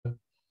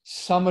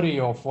summary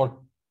of what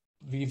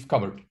we've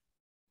covered.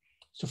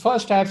 So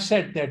first, I've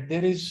said that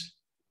there is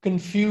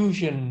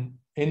confusion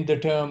in the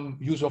term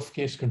use of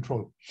case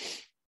control.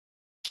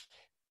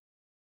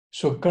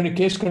 So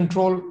case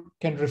control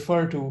can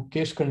refer to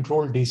case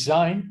control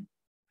design,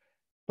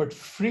 but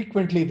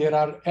frequently there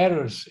are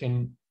errors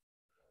in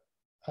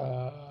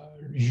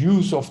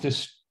use of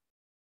this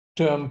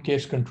term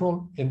case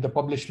control in the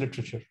published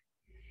literature.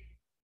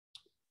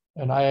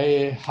 And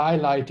I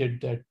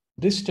highlighted that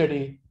this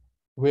study,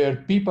 where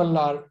people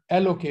are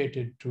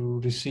allocated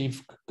to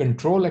receive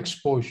control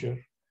exposure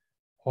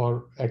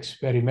or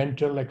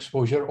experimental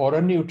exposure or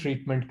a new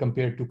treatment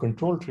compared to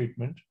control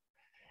treatment,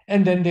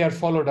 and then they are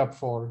followed up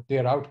for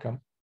their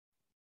outcome.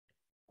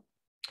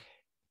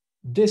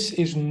 This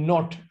is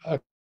not a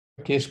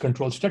case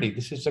control study.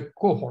 This is a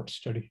cohort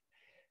study.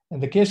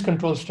 And the case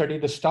control study,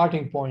 the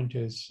starting point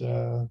is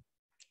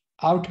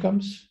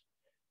outcomes,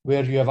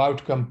 where you have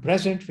outcome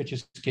present, which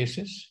is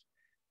cases,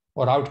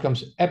 or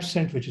outcomes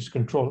absent, which is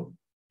control.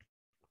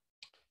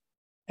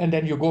 And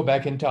then you go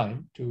back in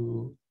time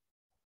to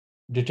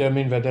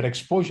determine whether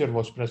exposure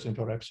was present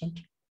or absent.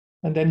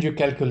 And then you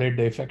calculate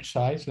the effect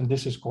size, and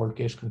this is called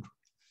case control.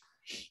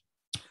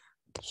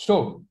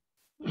 So,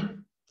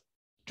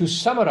 to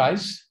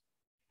summarize,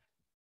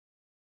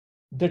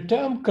 the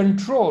term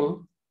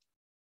control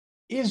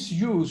is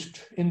used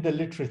in the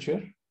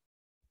literature,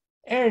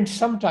 and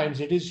sometimes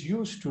it is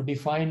used to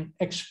define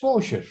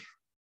exposure.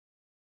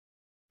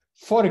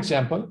 For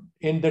example,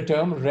 in the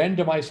term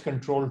randomized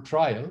controlled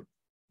trial,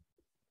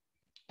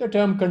 the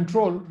term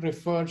control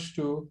refers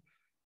to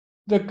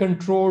the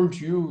controlled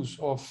use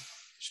of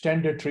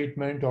standard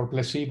treatment or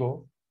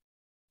placebo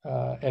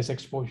as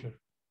exposure.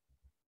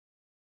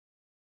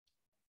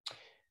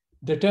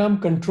 The term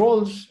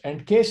controls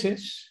and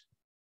cases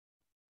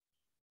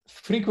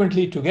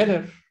frequently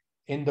together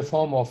in the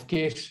form of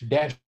case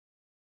dash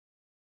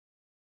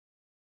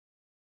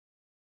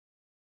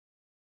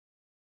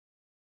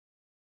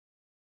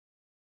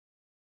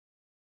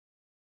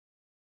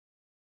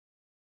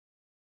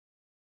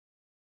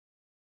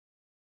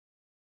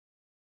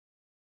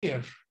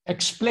here,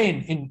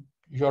 explain in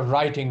your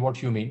writing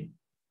what you mean.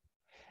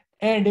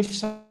 And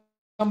if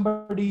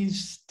somebody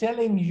is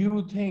telling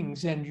you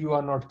things and you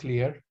are not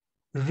clear,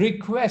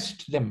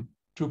 request them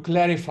to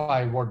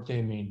clarify what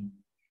they mean,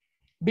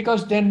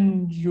 because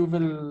then you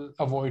will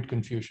avoid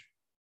confusion.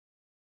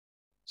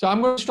 So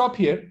I'm going to stop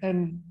here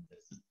and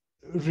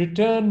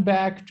return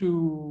back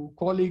to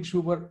colleagues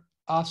who were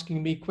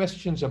asking me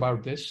questions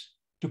about this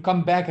to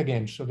come back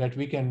again so that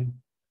we can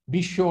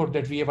be sure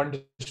that we have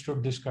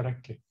understood this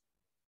correctly.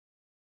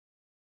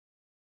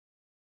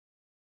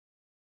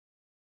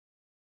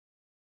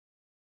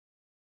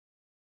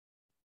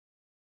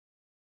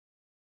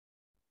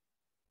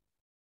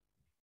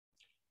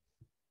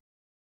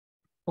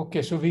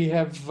 Okay, so we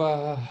have,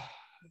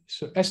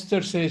 so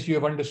Esther says you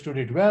have understood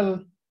it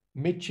well.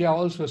 Mitya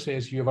also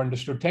says you have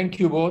understood. Thank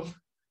you both.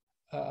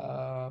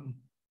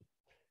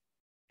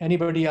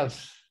 Anybody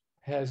else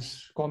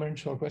has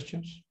comments or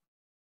questions?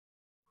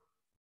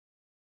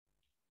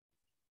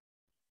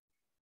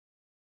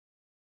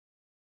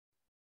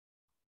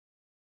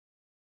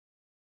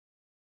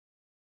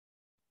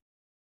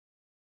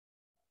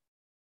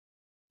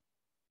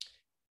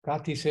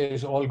 Kati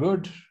says all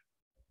good.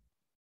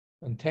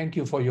 And thank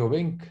you for your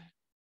wink.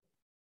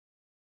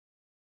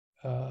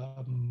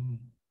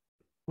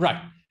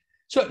 Right.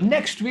 So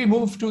next we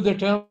move to the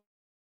term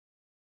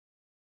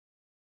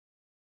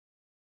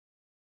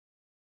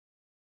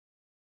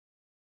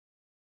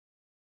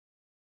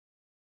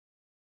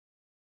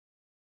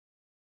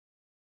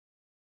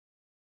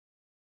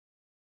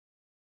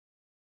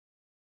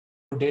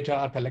data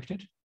are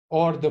collected,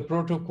 or the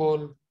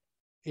protocol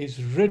is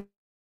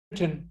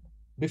written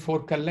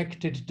before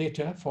collected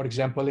data, for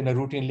example, in a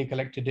routinely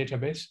collected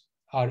database,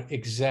 are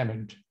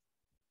examined.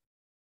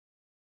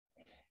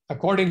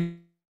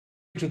 According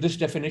to this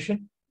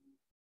definition,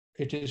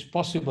 it is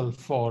possible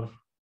for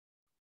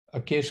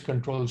a case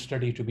control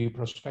study to be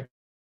prospective.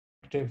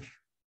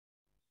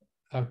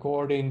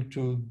 According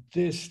to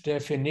this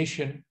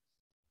definition,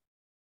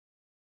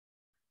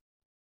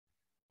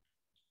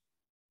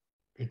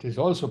 it is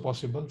also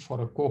possible for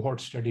a cohort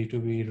study to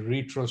be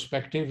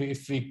retrospective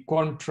if we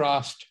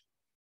contrast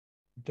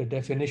the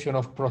definition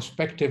of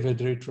prospective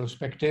with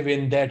retrospective,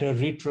 in that a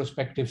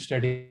retrospective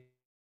study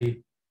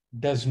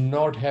does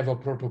not have a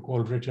protocol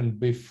written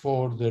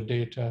before the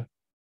data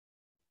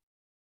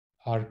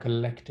are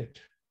collected.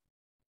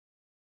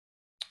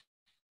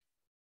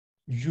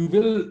 You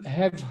will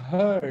have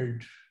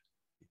heard,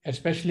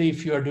 especially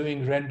if you are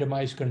doing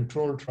randomized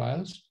control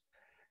trials,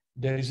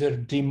 there is a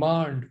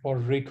demand or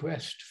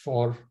request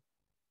for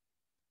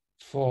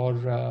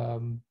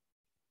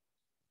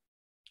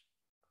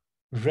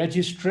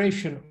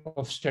registration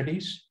of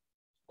studies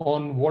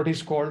on what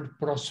is called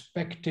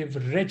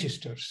prospective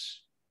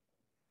registers.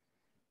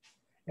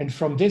 And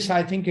from this,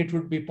 I think it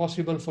would be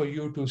possible for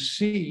you to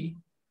see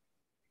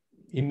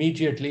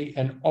immediately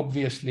and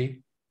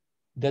obviously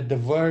that the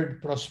word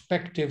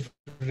prospective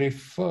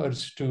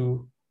refers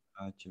to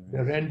The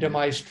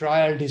randomized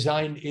trial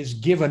design is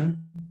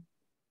given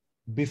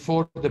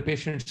before the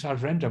patients are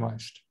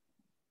randomized.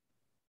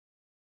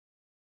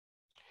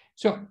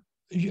 So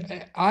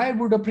I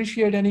would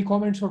appreciate any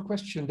comments or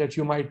questions that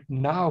you might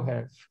now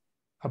have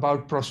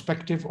about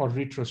prospective or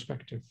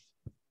retrospective.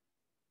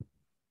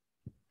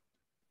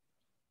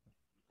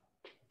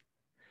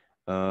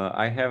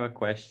 I have a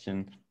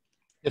question.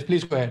 Yes,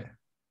 please go ahead.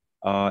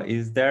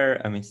 Is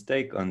there a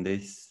mistake on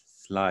this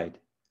slide?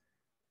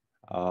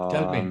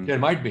 Tell me, there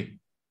might be.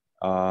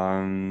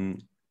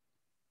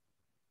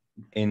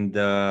 In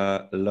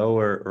the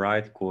lower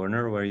right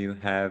corner where you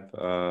have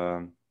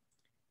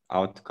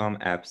outcome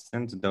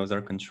absent, those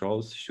are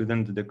controls.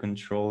 Shouldn't the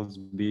controls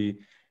be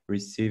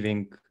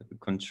receiving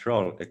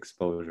control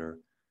exposure?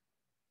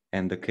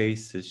 And the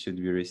cases should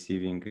be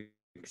receiving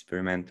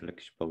experimental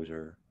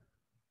exposure.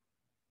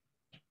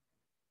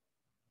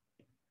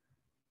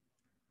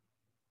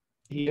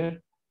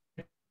 Here.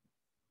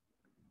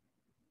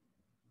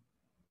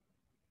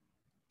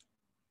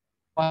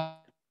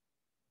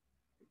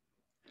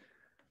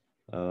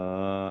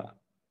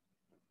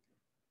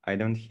 I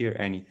don't hear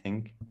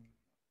anything.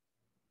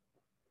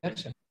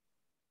 That's it.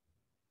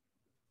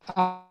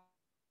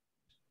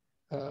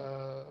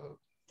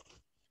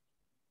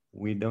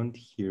 We don't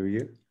hear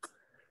you.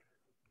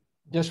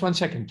 Just 1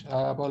 second.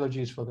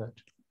 Apologies for that.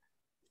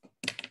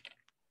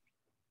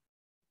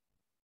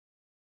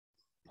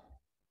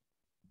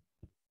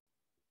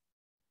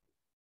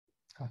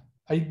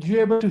 Are you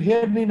able to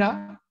hear me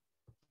now?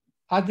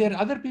 Are there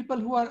other people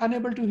who are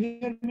unable to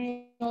hear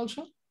me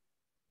also?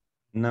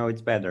 No,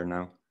 it's better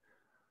now.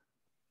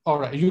 All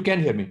right, you can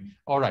hear me.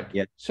 All right.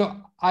 Yes.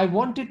 So I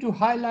wanted to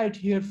highlight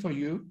here for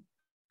you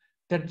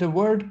that the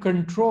word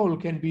control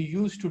can be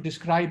used to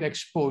describe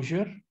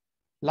exposure,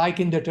 like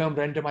in the term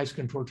randomized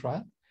control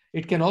trial.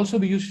 It can also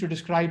be used to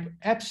describe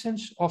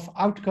absence of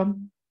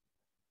outcome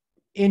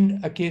in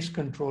a case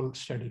control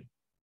study.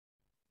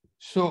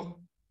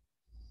 So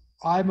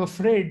I'm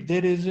afraid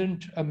there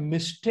isn't a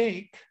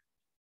mistake,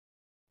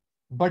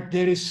 but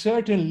there is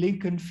certainly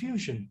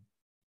confusion.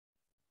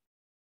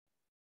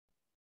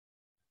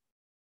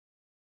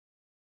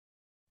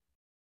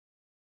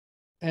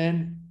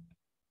 And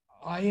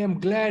I am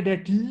glad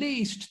at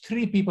least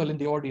 3 people in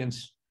the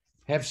audience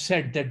have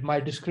said that my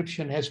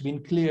description has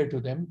been clear to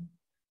them.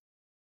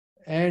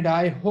 And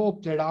I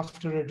hope that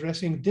after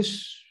addressing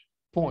this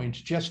point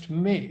just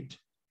made,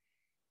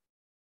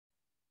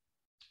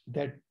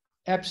 that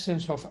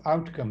absence of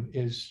outcome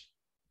is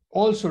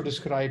also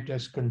described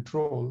as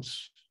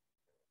controls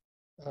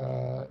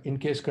in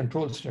case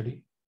control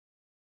study,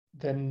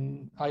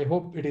 then I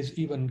hope it is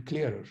even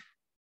clearer.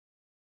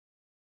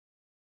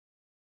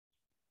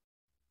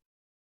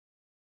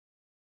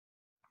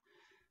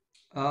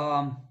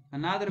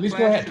 Another please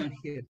question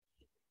here.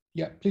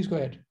 Yeah, please go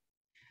ahead.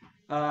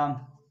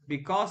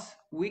 Because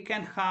we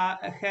can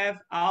have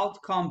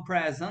outcome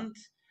present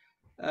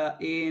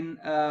in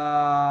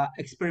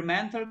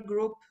experimental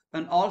group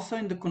and also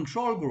in the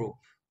control group.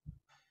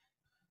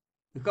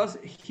 Because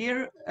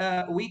here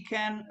we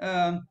can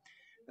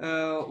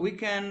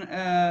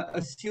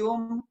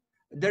assume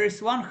there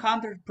is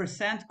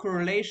 100%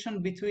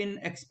 correlation between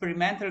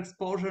experimental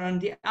exposure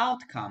and the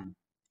outcome,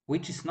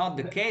 which is not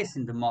the case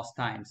in the most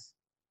times.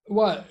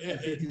 Well,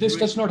 this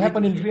does not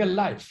happen in real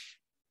life.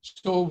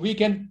 So we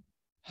can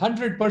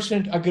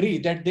 100% agree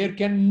that there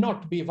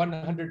cannot be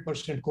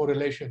 100%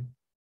 correlation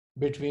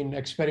between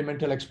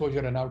experimental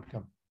exposure and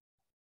outcome.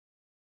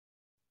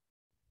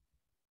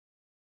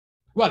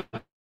 Well,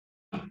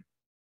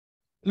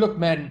 look,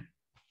 man,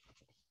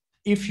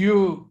 if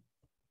you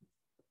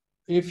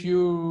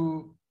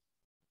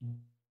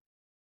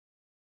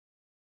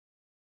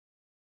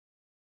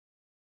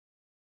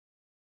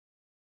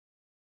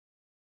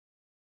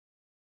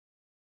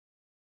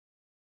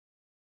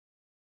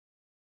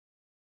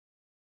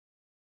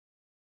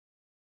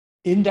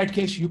in that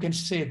case, you can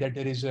say that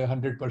there is a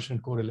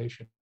 100%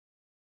 correlation.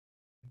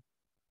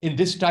 In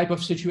this type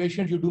of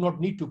situation, you do not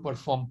need to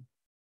perform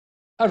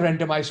a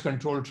randomized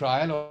control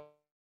trial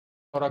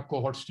or a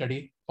cohort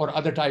study or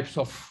other types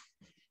of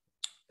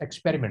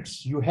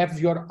experiments. You have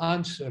your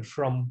answer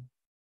from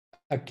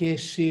a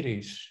case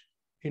series.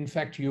 In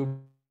fact,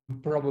 you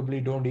probably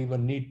don't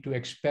even need to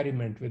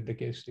experiment with the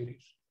case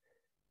series.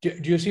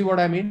 Do you see what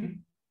I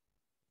mean?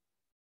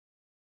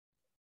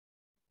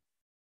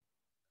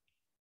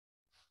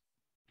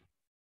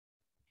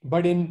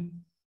 But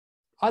in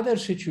other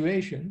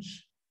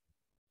situations,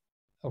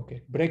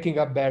 okay, breaking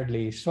up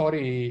badly.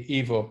 Sorry,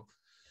 Ivo.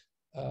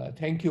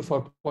 Thank you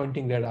for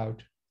pointing that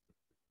out.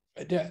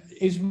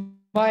 Is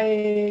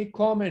my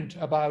comment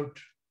about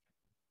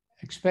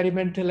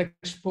experimental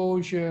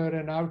exposure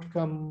and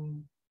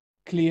outcome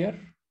clear?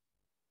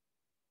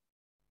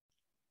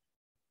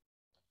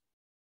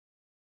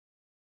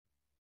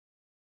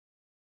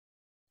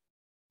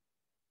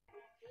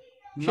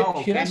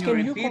 No, Shiraz,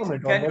 can you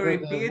comment on whether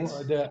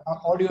the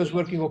audio is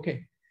working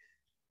okay?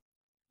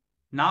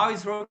 Now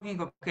it's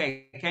working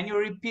okay. Can you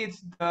repeat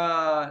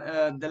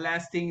the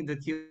last thing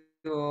that you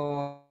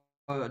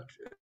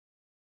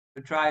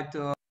tried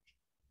to?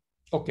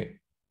 Okay.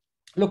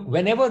 Look,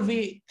 whenever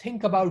we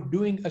think about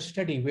doing a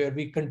study where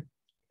we can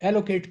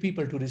allocate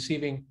people to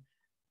receiving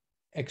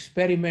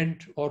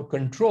experiment or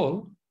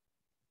control,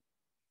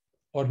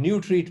 or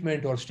new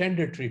treatment or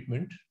standard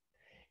treatment,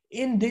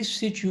 in these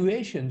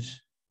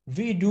situations,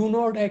 we do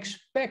not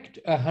expect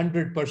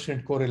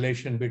 100%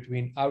 correlation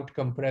between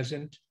outcome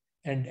present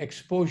and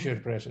exposure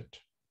present.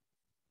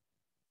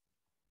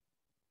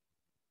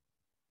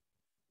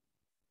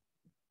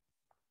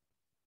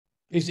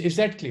 Is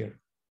that clear?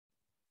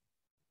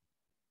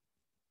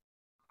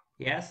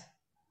 Yes.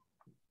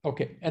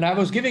 Okay. And I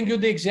was giving you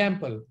the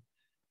example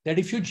that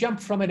if you jump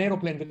from an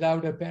aeroplane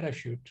without a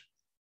parachute,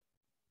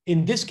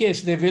 in this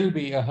case, there will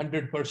be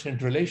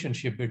 100%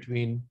 relationship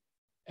between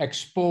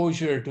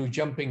exposure to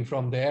jumping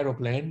from the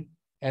aeroplane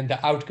and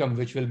the outcome,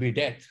 which will be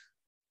death.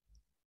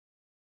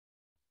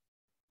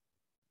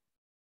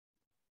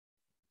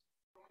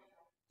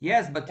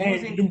 Yes, but And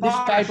using in this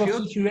type of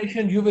parachute,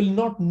 situation, you will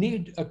not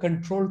need a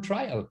control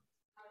trial.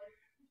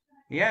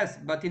 yes,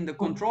 but in the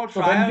control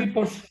So when we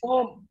trial,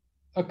 perform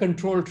a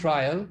control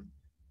trial,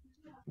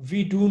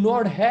 we do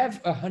not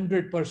have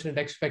 100%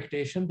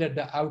 expectation that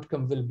the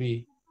outcome will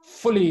be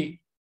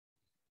fully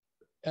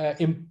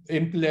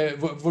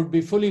would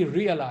be fully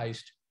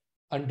realized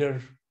under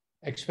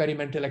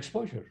experimental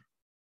exposure.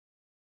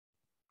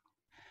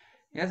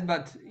 yes,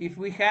 but if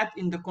we had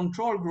in the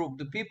control group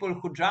the people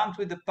who jumped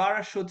with the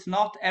parachutes,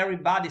 not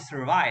everybody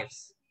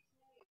survives.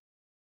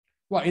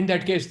 Well, in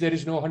that case, there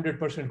is no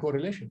 100%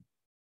 correlation.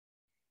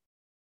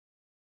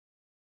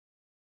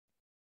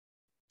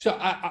 So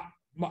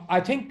I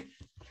think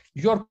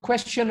your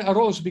question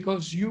arose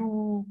because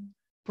you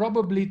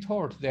probably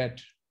thought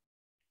that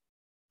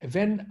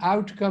when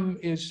outcome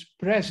is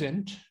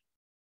present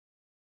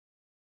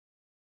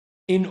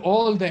in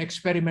all the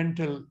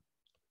experimental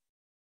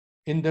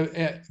in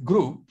the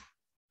group,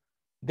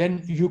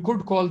 then you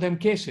could call them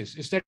cases.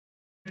 Is that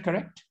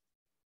correct?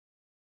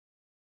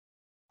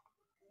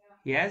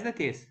 Yes, that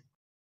is.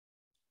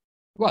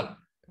 Well,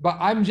 but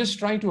I'm just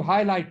trying to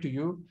highlight to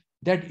you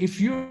that if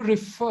you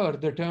refer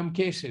the term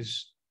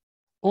cases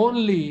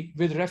only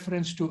with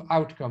reference to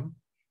outcome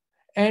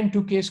and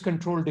to case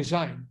control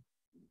design,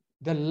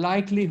 the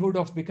likelihood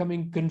of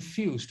becoming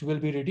confused will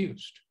be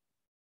reduced.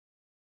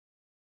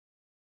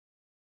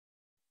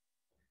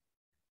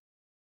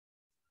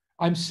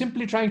 I'm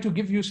simply trying to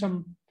give you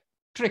some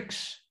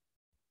tricks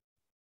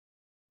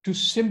to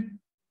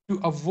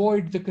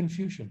avoid the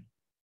confusion.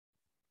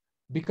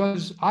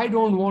 Because I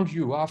don't want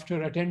you,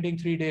 after attending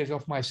 3 days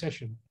of my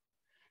session,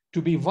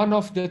 to be one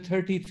of the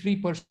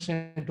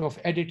 33% of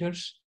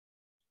editors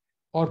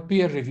or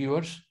peer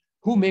reviewers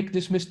who make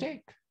this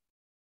mistake.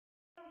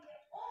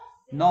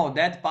 No,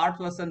 that part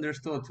was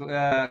understood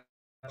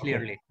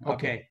clearly.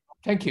 Okay.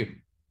 Thank you.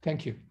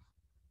 Thank you.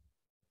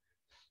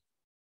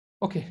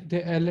 Okay,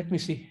 let me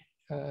see.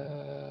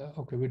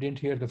 Okay, we didn't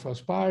hear the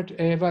first part.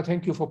 Eva,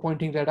 thank you for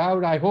pointing that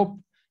out. I hope,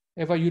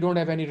 Eva, you don't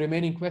have any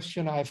remaining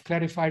question. I have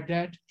clarified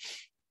that.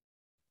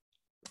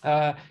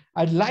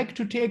 I'd like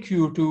to take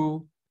you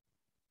to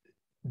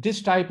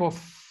this type of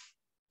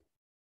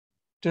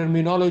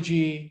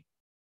terminology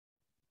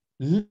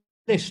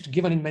list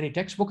given in many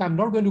textbooks. I'm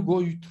not going to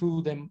go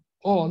through them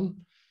all,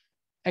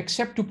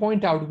 except to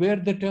point out where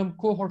the term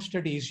cohort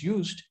study is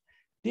used.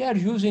 They are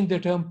using the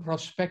term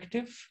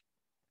prospective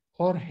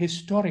or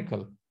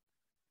historical.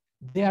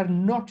 They are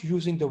not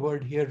using the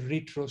word here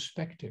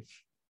retrospective.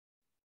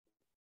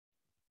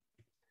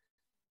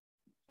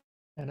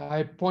 And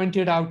I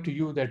pointed out to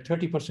you that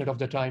 30% of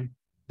the time,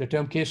 the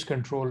term case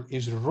control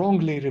is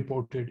wrongly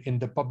reported in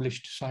the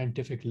published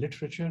scientific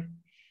literature.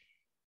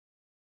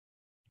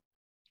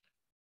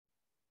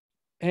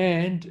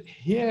 And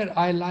here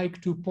I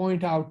like to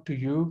point out to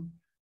you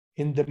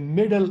in the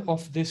middle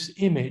of this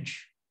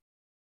image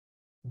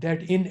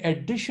that in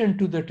addition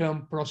to the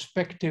term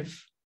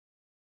prospective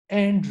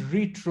and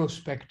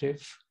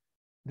retrospective,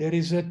 there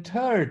is a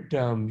third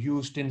term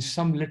used in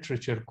some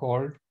literature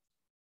called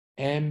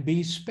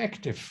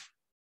ambispective.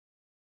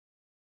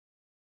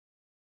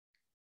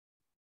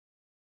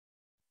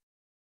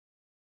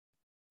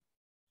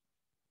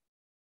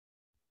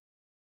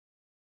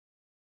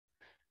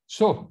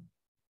 So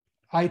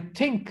I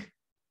think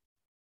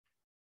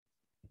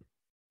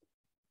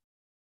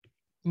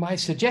my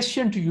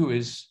suggestion to you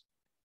is,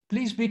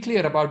 please be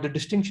clear about the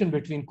distinction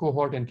between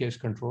cohort and case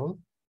control.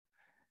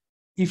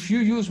 If you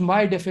use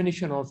my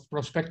definition of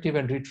prospective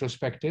and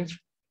retrospective,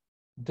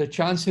 the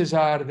chances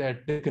are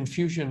that the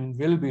confusion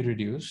will be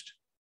reduced.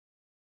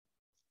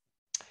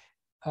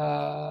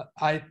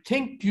 I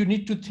think you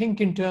need to think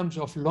in terms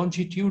of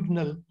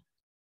longitudinal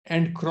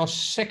and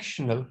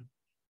cross-sectional,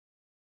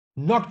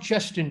 not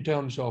just in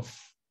terms of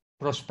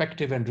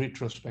prospective and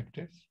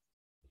retrospective.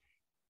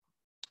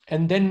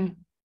 And then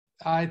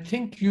I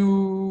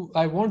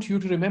want you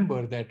to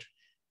remember that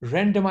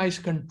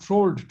randomized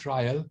controlled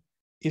trial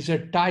is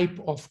a type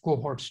of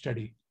cohort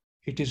study.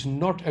 It is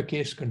not a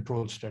case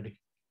control study.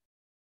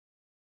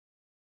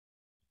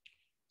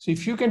 So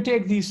if you can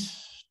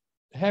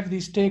have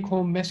these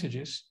take-home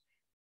messages,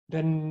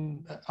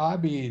 then I'll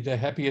be the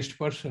happiest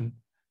person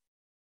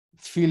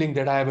feeling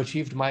that I have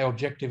achieved my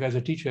objective as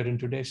a teacher in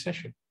today's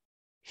session.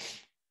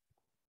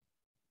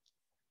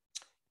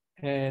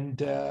 And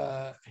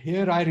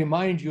here I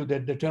remind you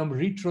that the term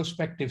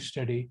retrospective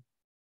study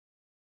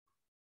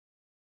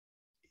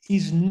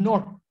is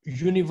not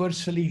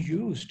universally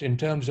used in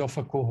terms of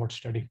a cohort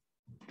study.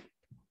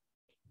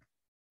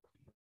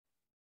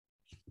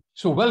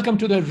 So welcome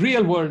to the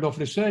real world of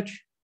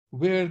research,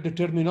 where the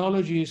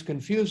terminology is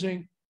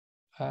confusing,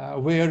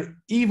 where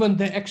even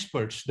the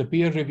experts, the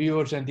peer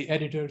reviewers and the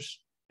editors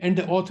and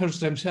the authors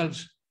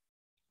themselves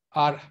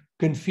are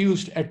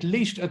confused at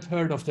least a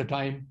third of the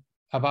time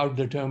about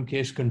the term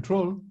case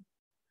control.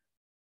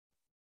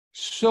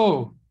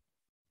 So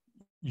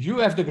you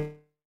have the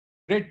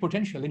great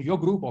potential in your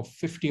group of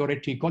 50 or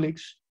 80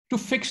 colleagues to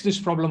fix this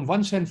problem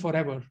once and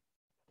forever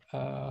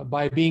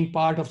by being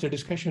part of the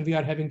discussion we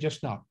are having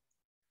just now.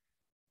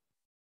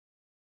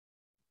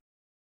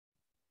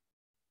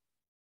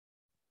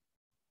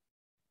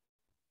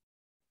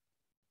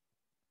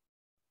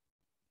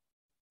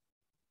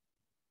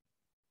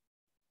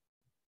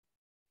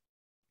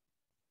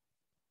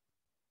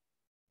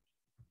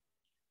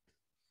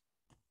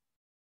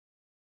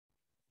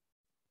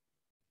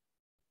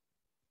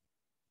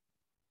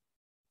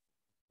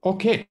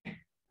 Okay,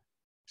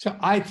 so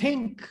I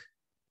think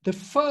the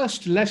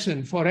first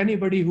lesson for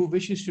anybody who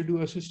wishes to do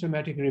a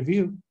systematic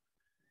review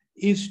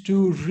is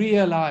to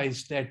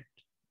realize that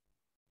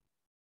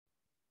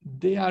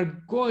they are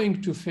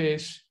going to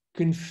face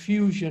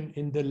confusion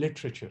in the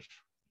literature.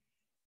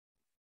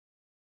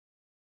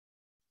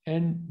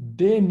 And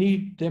they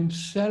need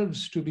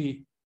themselves to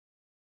be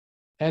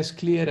as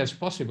clear as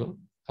possible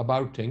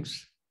about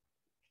things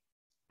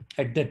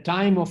at the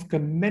time of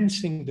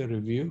commencing the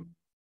review,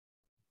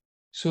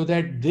 so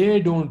that they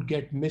don't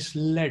get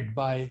misled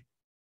by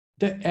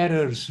the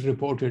errors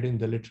reported in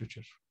the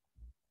literature.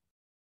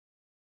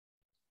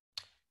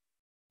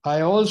 I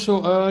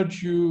also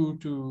urge you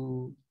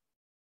to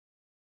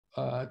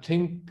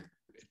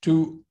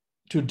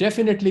to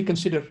definitely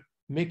consider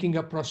making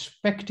a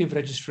prospective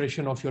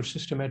registration of your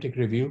systematic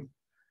review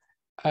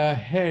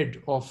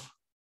ahead of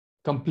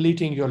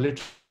completing your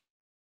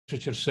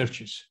literature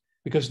searches,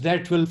 because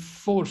that will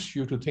force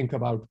you to think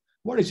about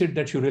what is it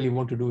that you really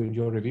want to do in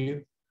your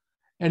review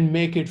and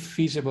make it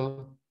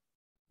feasible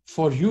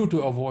for you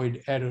to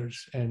avoid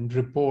errors and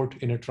report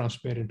in a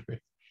transparent way.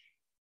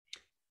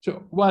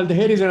 So while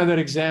here is another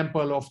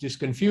example of this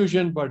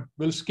confusion, but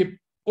we'll skip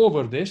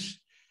over this.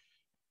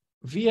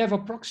 We have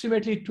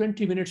approximately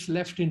 20 minutes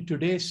left in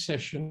today's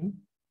session.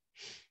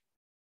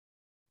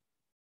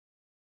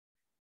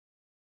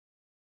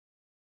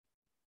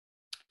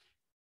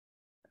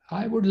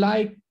 I would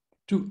like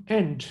to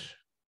end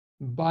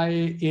by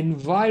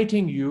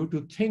inviting you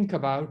to think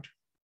about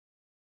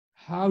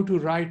how to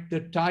write the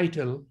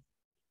title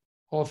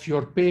of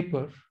your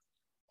paper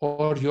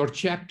or your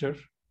chapter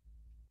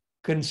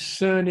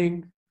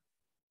concerning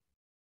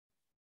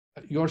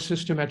your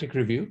systematic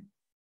review.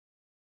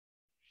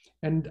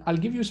 And I'll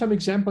give you some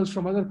examples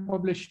from other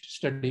published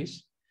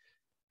studies.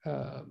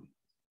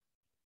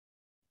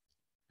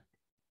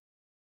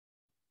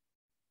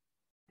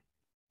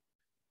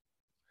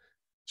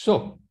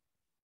 So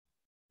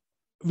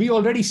we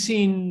already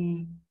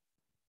seen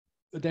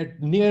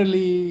that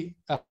nearly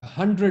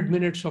 100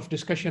 minutes of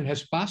discussion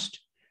has passed,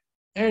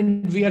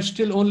 and we are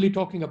still only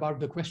talking about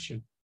the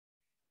question.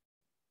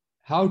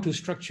 How to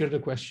structure the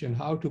question,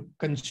 how to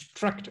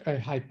construct a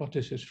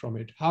hypothesis from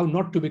it, how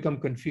not to become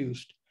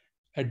confused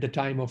at the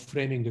time of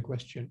framing the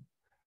question.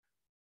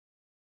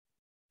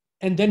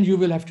 And then you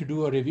will have to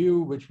do a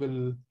review, which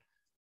will,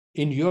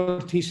 in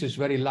your thesis,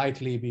 very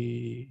likely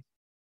be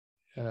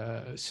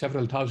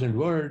several thousand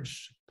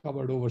words,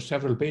 covered over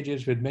several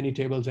pages with many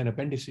tables and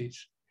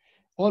appendices.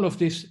 All of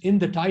this in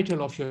the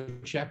title of your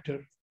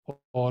chapter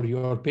or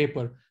your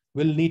paper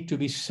will need to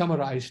be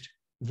summarized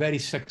very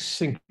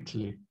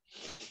succinctly.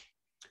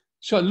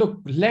 So look,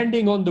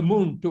 landing on the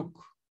moon took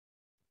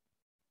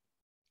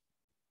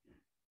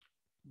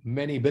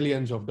many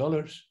billions of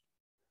dollars,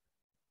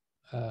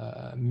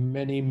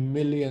 many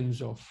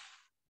millions of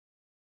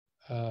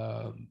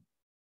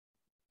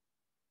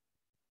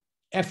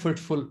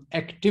effortful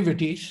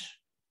activities,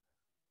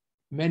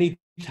 many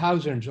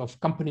thousands of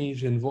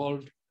companies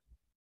involved,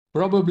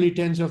 probably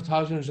tens of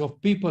thousands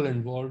of people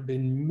involved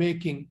in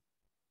making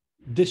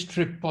this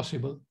trip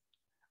possible.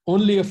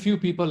 Only a few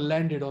people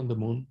landed on the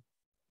moon,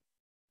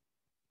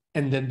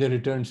 and then they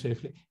returned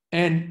safely.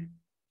 And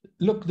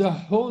look, the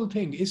whole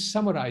thing is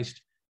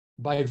summarized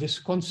by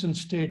Wisconsin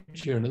State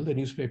Journal, the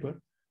newspaper,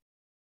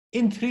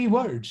 in 3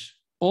 words: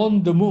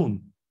 on the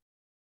moon.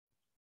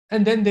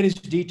 And then there is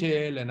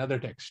detail and other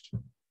text.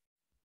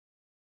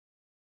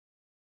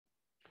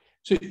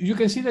 So you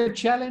can see the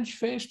challenge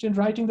faced in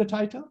writing the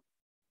title.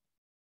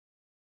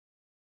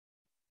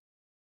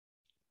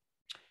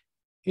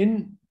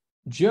 In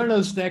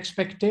journals, the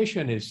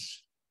expectation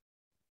is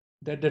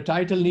that the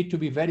title need to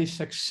be very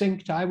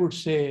succinct. I would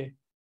say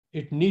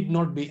it need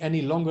not be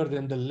any longer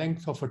than the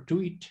length of a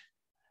tweet,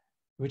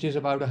 which is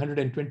about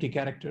 120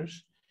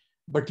 characters.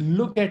 but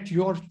look at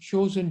your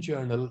chosen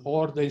journal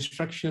or the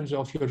instructions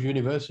of your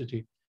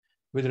university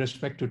with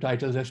respect to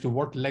titles as to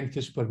what length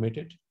is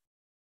permitted,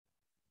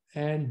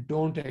 and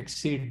don't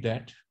exceed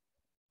that.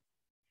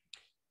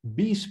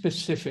 Be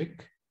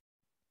specific.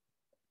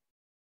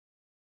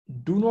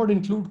 Do not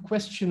include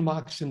question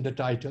marks in the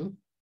title.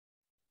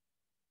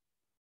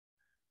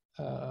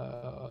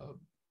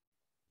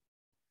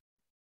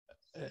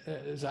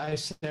 As I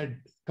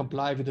said,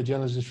 comply with the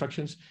journal's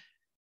instructions.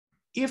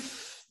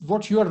 If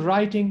what you are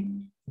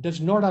writing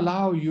does not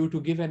allow you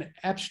to give an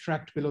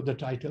abstract below the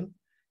title,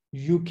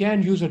 you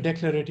can use a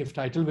declarative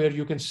title where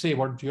you can say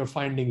what your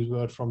findings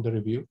were from the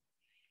review.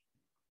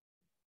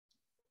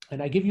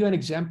 And I give you an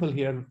example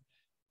here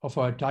of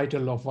a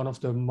title of one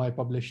of my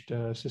published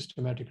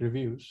systematic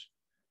reviews,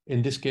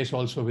 in this case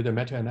also with a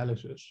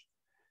meta-analysis.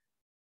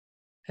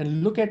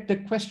 And look at the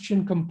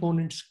question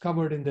components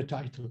covered in the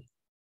title.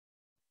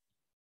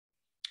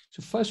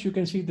 So first you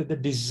can see that the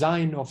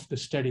design of the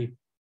study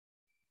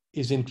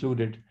is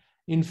included.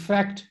 In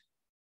fact,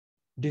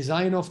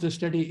 design of the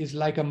study is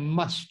like a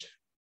must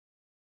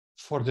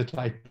for the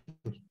title.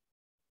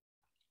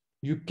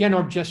 You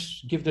cannot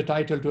just give the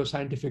title to a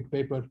scientific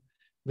paper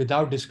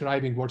without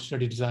describing what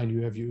study design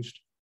you have used,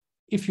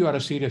 if you are a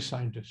serious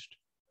scientist.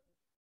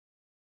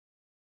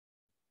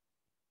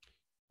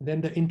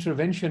 Then the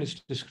intervention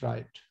is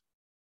described.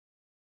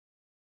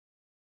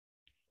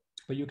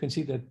 But you can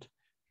see that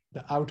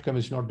the outcome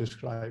is not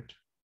described.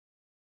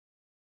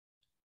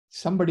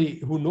 Somebody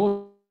who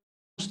knows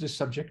this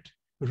subject,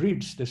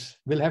 reads this,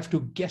 will have to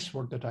guess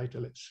what the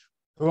title is,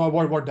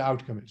 or what the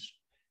outcome is.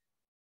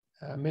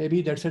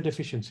 Maybe that's a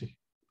deficiency.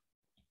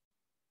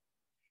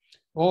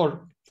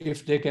 Or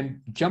if they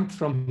can jump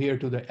from here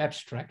to the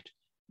abstract,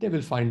 they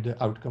will find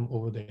the outcome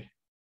over there.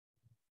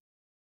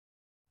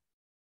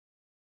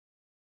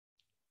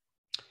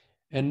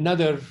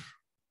 Another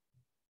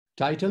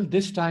title,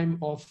 this time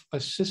of a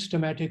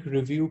systematic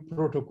review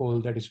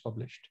protocol that is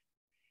published.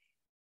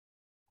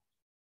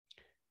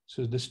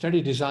 So the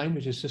study design,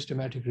 which is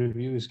systematic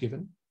review, is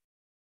given.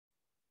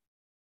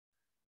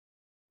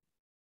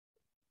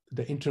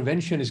 The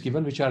intervention is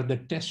given, which are the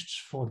tests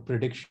for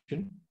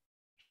prediction.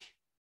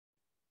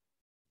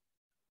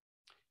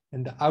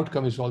 And the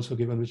outcome is also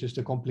given, which is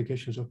the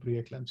complications of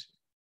preeclampsia.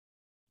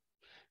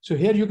 So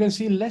here you can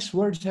see less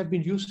words have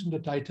been used in the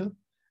title,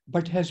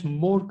 but has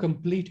more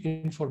complete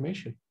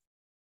information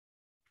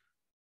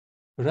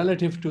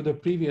relative to the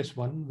previous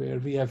one, where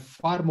we have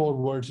far more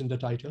words in the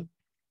title.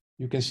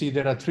 You can see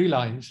there are 3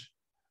 lines,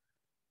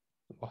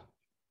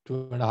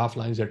 2.5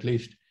 lines at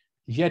least,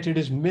 yet it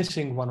is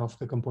missing one of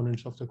the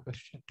components of the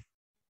question.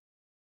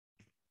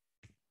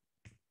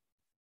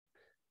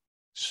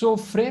 So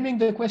framing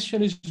the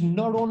question is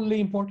not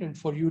only important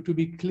for you to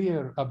be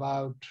clear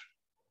about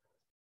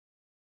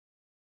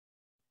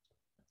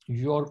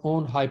your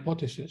own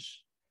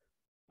hypothesis,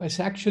 but it's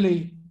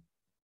actually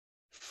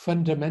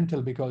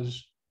fundamental,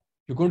 because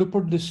you're going to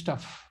put this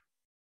stuff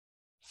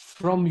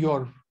from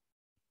your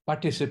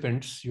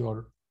participants,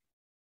 your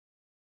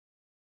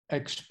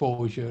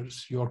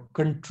exposures, your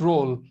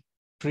control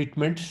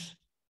treatments,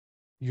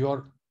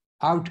 your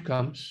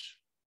outcomes,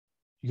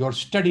 your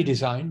study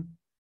design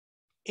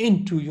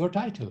into your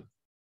title.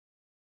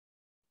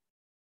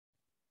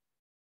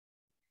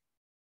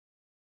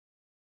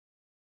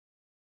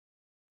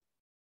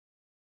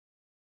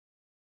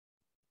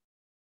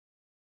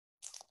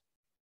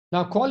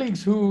 Now,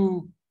 colleagues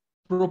who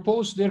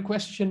proposed their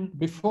question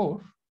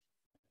before,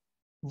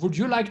 would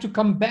you like to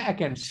come back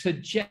and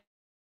suggest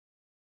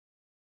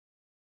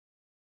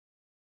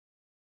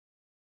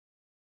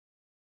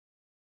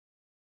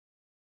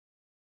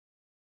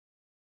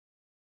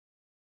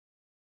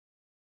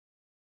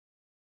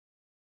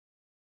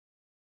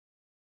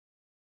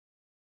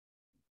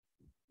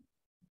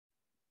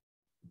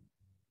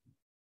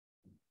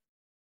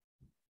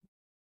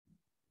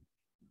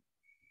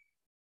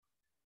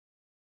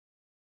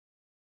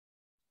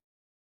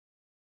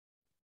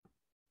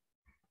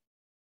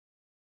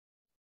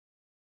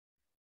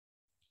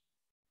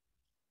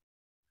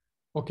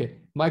Okay,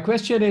 my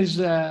question is,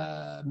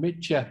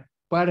 Mitch,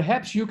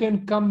 perhaps you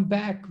can come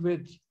back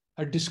with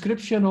a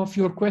description of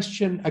your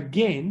question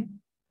again,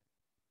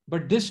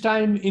 but this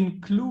time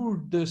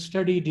include the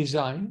study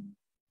design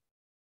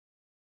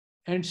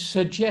and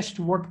suggest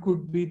what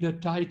could be the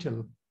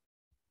title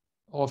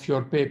of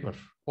your paper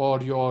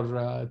or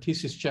your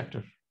thesis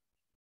chapter.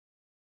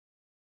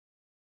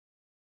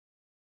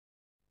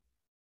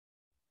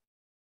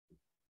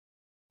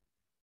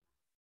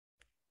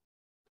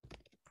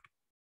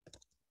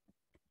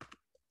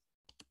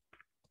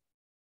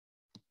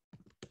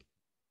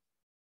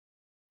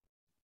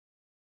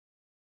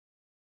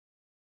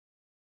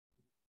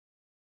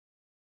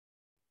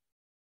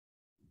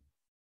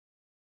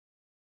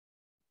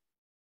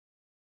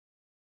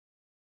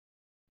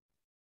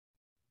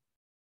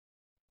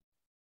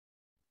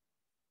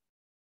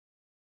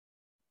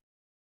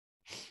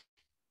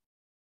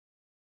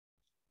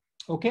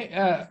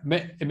 Okay,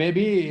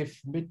 maybe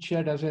if Mitch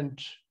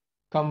doesn't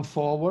come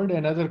forward,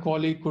 another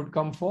colleague could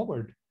come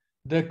forward.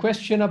 The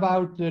question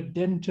about the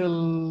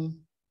dental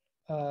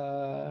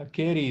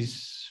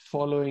caries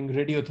following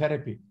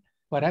radiotherapy,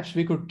 perhaps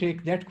we could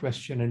take that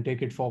question and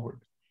take it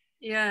forward.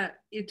 Yeah,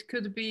 it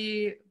could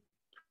be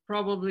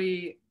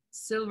probably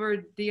silver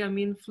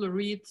diamine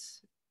fluoride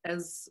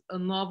as a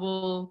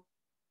novel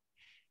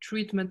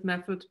treatment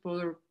method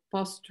for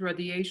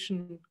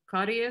post-radiation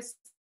caries,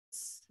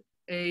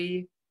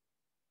 a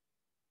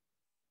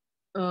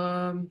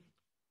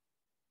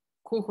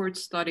cohort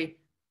study.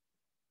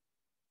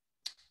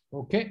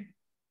 Okay.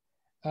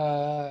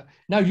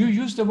 Now you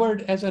use the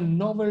word as a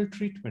novel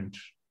treatment.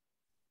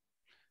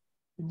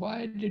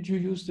 Why did you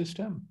use this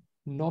term,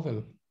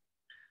 novel?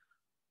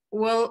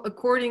 Well,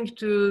 according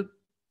to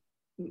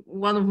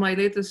one of my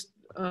latest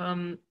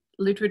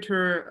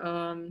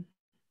literature,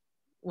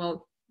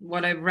 well,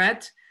 what I've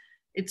read,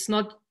 it's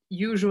not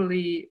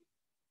usually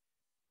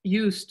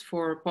used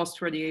for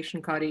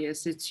post-radiation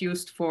caries. It's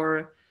used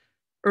for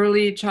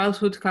early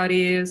childhood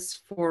caries,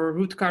 for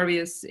root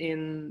caries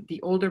in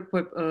the older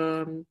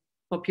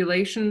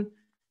population.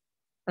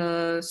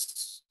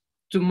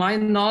 To my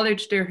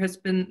knowledge, there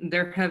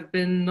have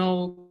been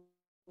no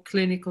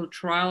clinical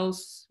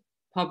trials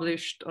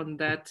published on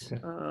that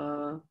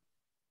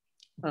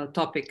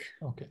topic.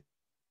 Okay.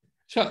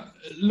 So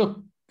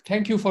look,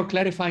 thank you for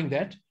clarifying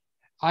that.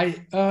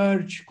 I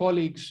urge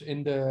colleagues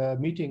in the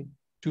meeting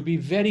to be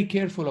very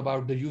careful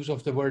about the use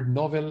of the word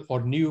novel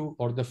or new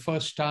or the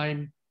first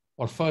time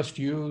or first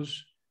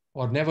use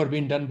or never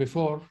been done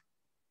before,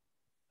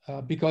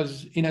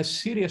 because in a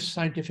serious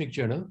scientific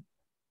journal,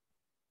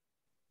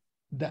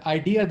 the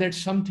idea that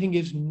something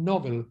is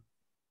novel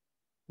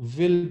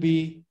will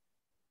be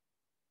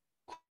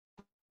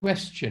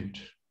questioned,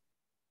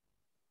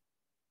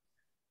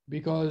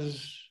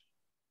 because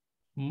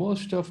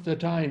most of the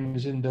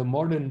times in the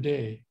modern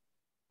day,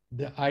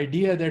 the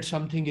idea that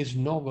something is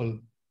novel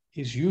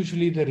is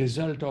usually the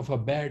result of a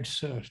bad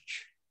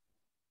search.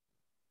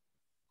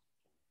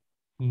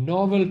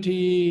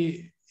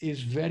 Novelty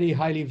is very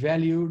highly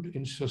valued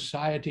in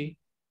society,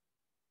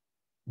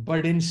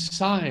 but in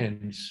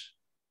science,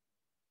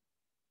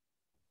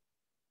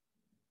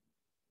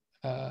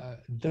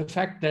 the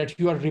fact that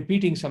you are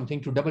repeating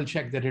something to double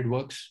check that it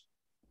works,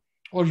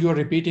 or you are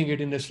repeating it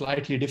in a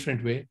slightly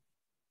different way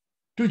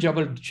to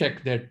double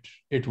check that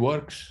it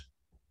works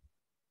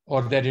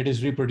or that it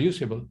is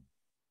reproducible,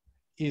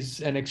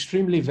 is an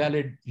extremely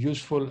valid,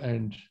 useful,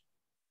 and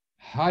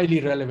highly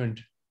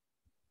relevant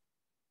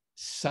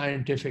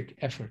scientific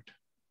effort.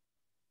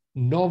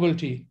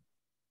 Novelty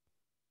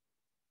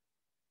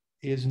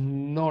is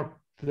not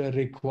the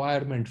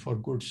requirement for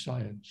good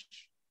science.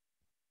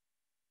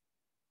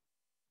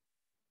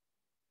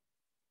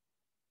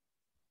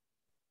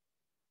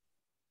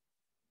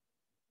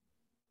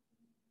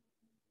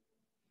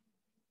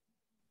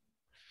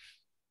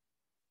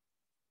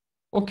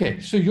 Okay,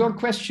 so your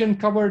question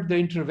covered the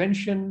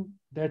intervention,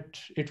 that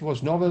it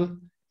was novel,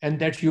 and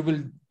that you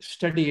will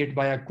study it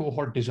by a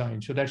cohort design.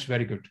 So that's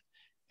very good.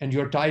 And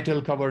your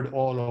title covered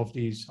all of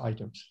these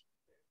items.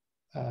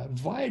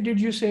 Why did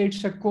you say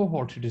it's a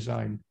cohort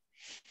design?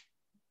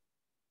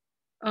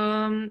 We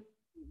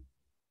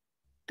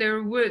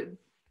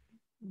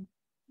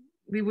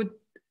would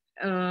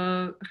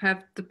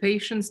have the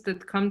patients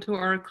that come to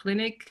our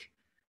clinic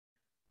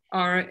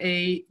are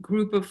a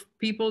group of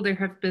people that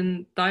have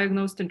been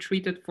diagnosed and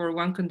treated for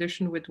one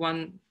condition with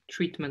one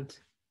treatment.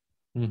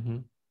 Mm-hmm.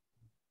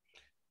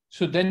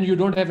 So then you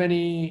don't have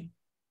any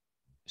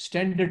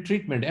standard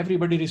treatment.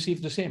 Everybody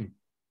receives the same.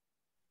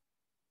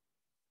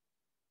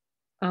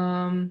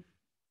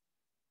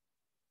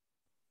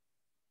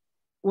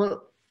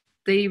 Well,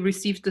 they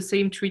received the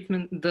same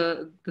treatment,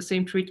 the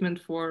same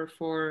treatment for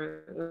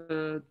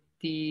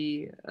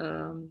the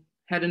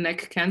head and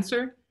neck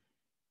cancer,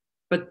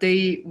 but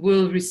they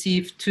will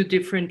receive two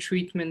different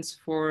treatments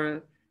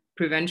for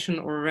prevention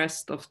or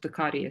rest of the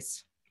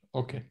caries.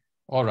 Okay.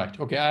 All right.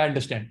 Okay. I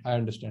understand.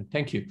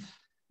 Thank you.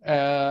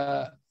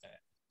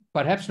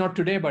 Perhaps not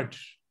today, but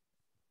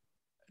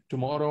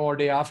tomorrow or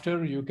day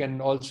after, you can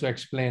also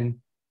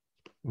explain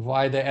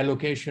why the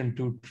allocation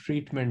to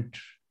treatment,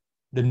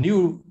 the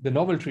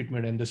novel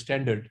treatment and the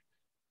standard,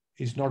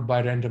 is not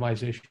by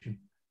randomization.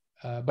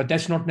 But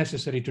that's not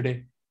necessary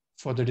today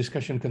for the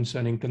discussion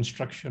concerning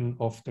construction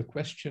of the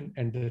question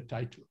and the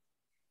title.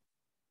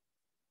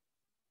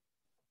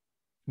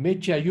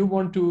 Mecha, you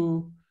want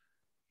to,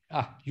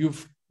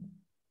 you've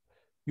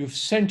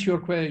sent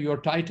your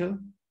title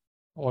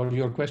or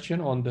your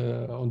question on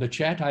the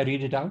chat. I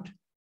read it out.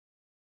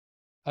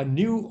 A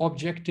new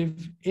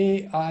objective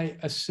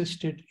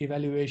AI-assisted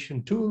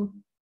evaluation tool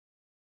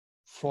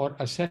for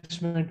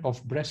assessment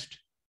of breast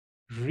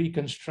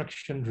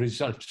reconstruction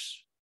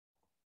results.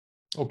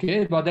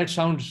 Okay, but that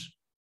sounds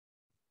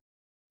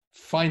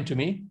fine to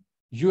me.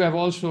 You have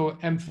also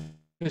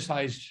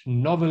emphasized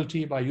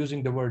novelty by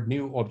using the word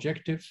new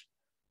objective,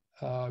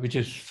 which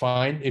is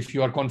fine if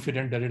you are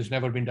confident that it has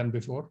never been done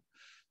before.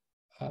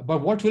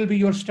 But what will be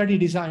your study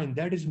design?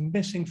 That is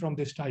missing from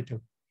this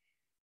title.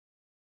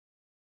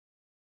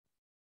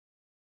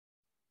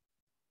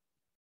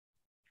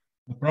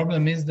 The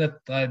problem is that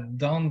I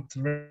don't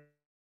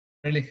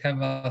really have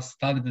a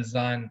study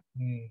design.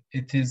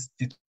 It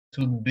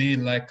would be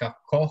like a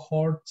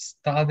cohort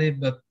study,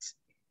 but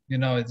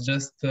it's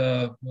just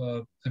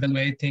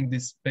evaluating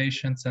these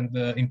patients and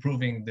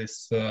improving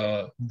this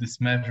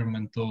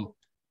measurement tool.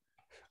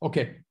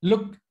 Okay,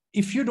 look,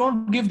 if you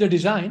don't give the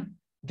design,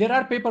 there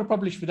are papers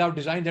published without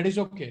design. That is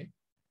okay.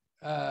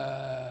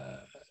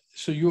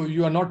 So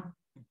you are not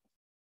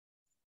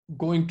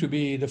going to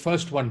be the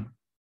first one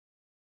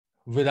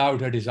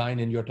without a design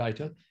in your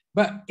title.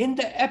 But in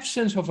the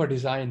absence of a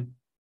design,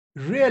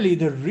 really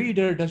the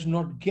reader does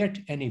not get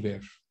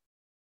anywhere.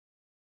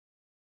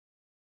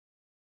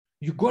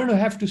 You're going to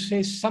have to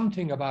say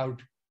something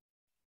about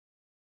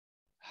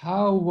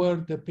how were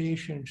the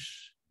patients,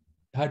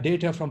 how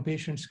data from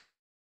patients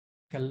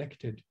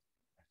collected.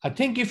 I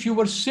think if you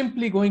were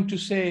simply going to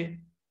say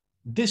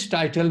this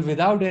title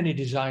without any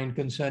design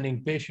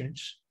concerning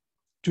patients,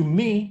 to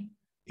me,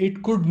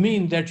 it could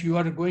mean that you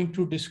are going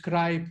to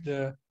describe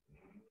the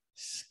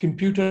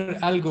computer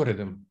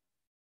algorithm.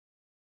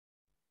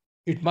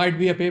 It might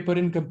be a paper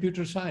in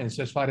computer science,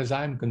 as far as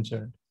I'm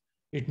concerned.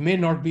 It may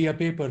not be a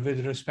paper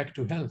with respect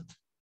to health.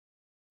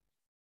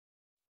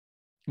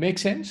 Make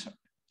sense?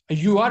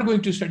 You are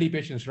going to study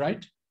patients,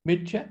 right,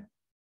 Mitya?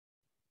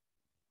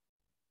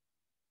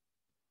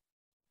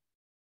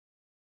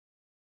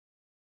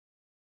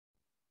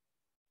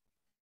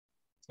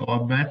 So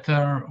a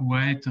better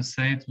way to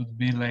say it would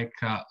be like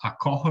a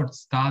cohort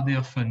study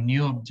of a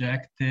new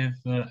objective,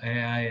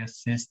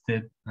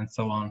 AI-assisted, and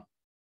so on.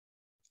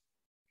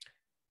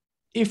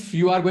 If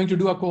you are going to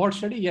do a cohort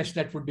study, yes,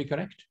 that would be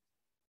correct.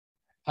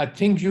 I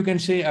think you can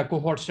say a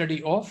cohort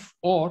study of,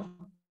 or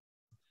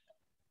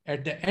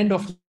at the end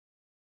of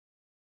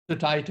the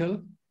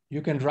title,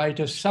 you can write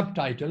a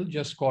subtitle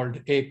just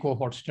called a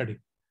cohort study.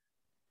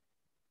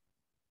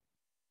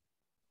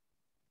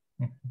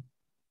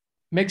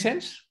 Make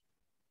sense?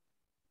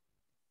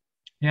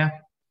 Yeah,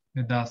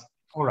 it does.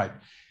 All right.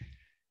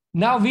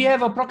 Now we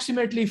have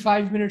approximately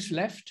 5 minutes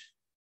left.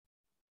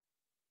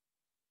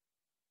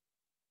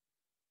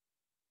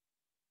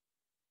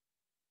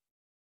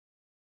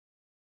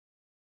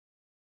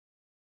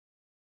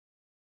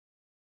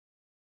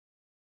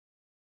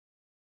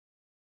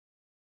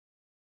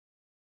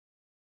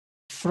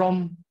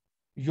 From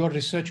your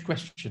research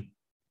question.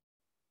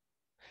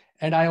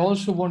 And I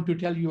also want to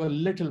tell you a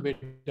little bit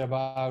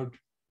about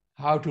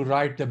how to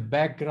write the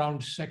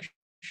background section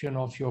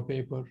of your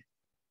paper,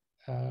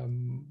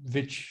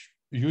 which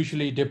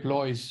usually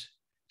deploys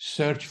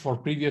search for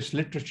previous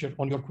literature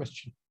on your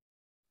question.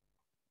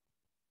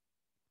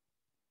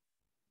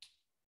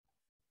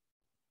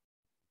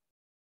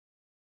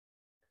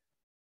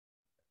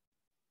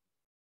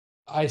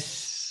 I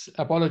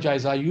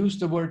apologize, I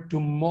used the word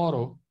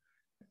tomorrow.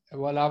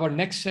 Well, our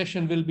next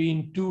session will be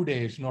in 2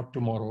 days, not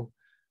tomorrow.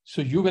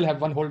 So you will have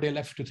one whole day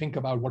left to think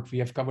about what we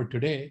have covered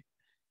today.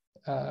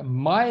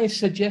 My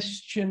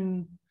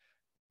suggestion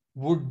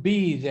would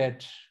be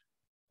that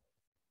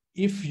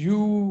if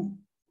you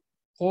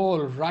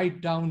all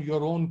write down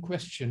your own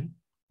question,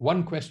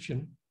 one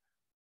question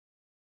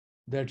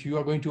that you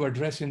are going to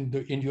address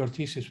in your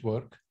thesis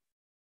work,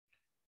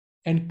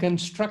 and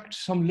construct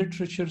some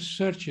literature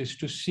searches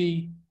to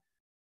see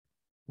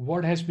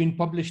what has been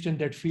published in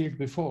that field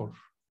before.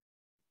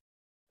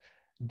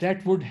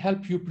 That would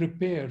help you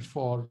prepare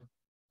for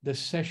the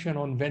session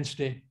on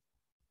Wednesday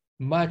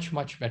much,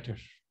 much better.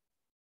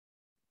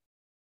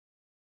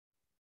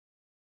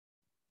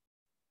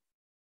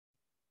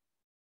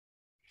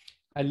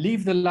 I'll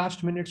leave the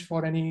last minutes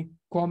for any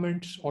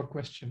comments or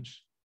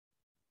questions.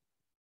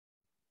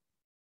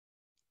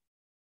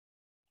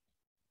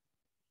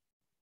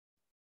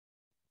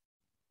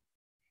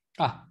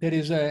 There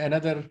is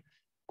another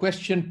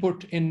question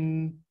put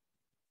in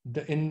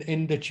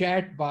the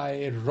chat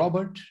by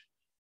Robert.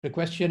 The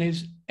question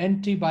is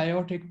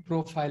antibiotic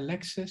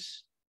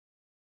prophylaxis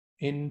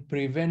in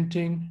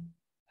preventing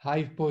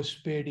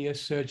hypospadias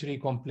surgery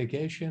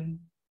complication,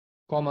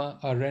 a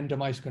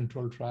randomized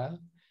control trial.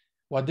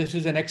 Well, this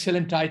is an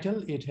excellent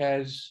title. It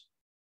has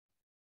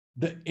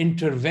the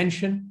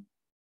intervention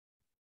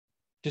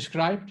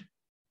described,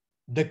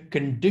 the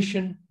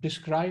condition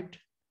described,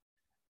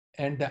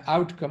 and the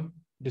outcome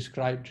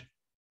described.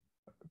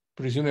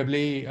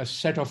 Presumably a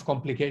set of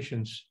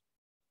complications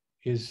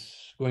is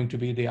going to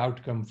be the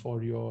outcome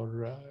for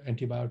your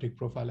antibiotic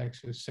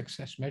prophylaxis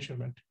success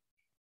measurement.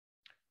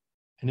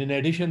 And in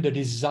addition, the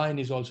design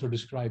is also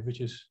described,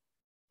 which is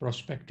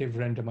prospective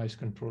randomized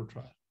control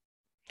trial.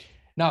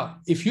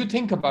 Now, if you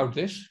think about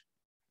this,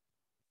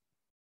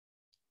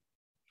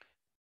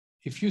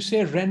 if you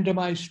say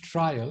randomized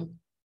trial,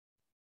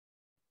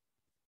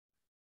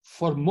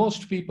 for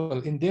most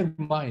people in their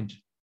mind,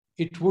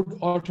 it would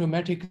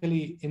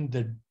automatically, in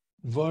the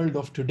world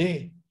of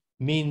today,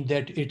 mean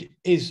that it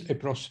is a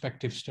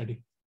prospective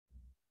study.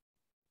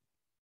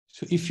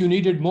 So if you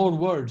needed more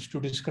words to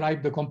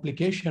describe the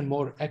complication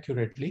more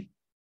accurately,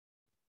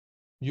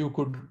 you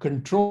could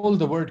control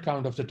the word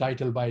count of the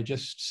title by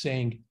just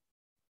saying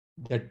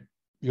that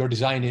your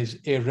design is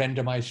a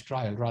randomized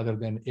trial rather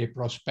than a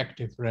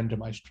prospective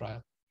randomized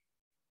trial.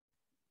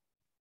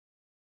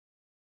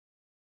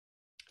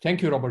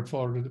 Thank you, Robert,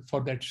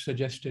 for that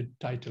suggested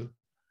title.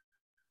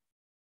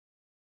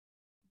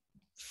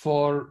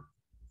 For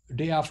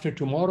day after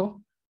tomorrow,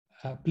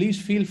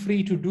 please feel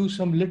free to do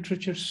some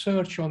literature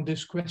search on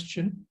this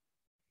question.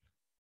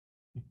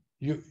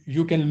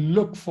 You can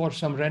look for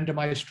some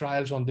randomized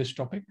trials on this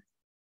topic,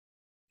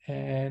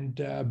 and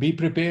be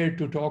prepared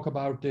to talk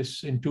about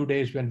this in 2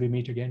 days when we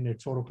meet again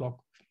at 4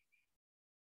 o'clock.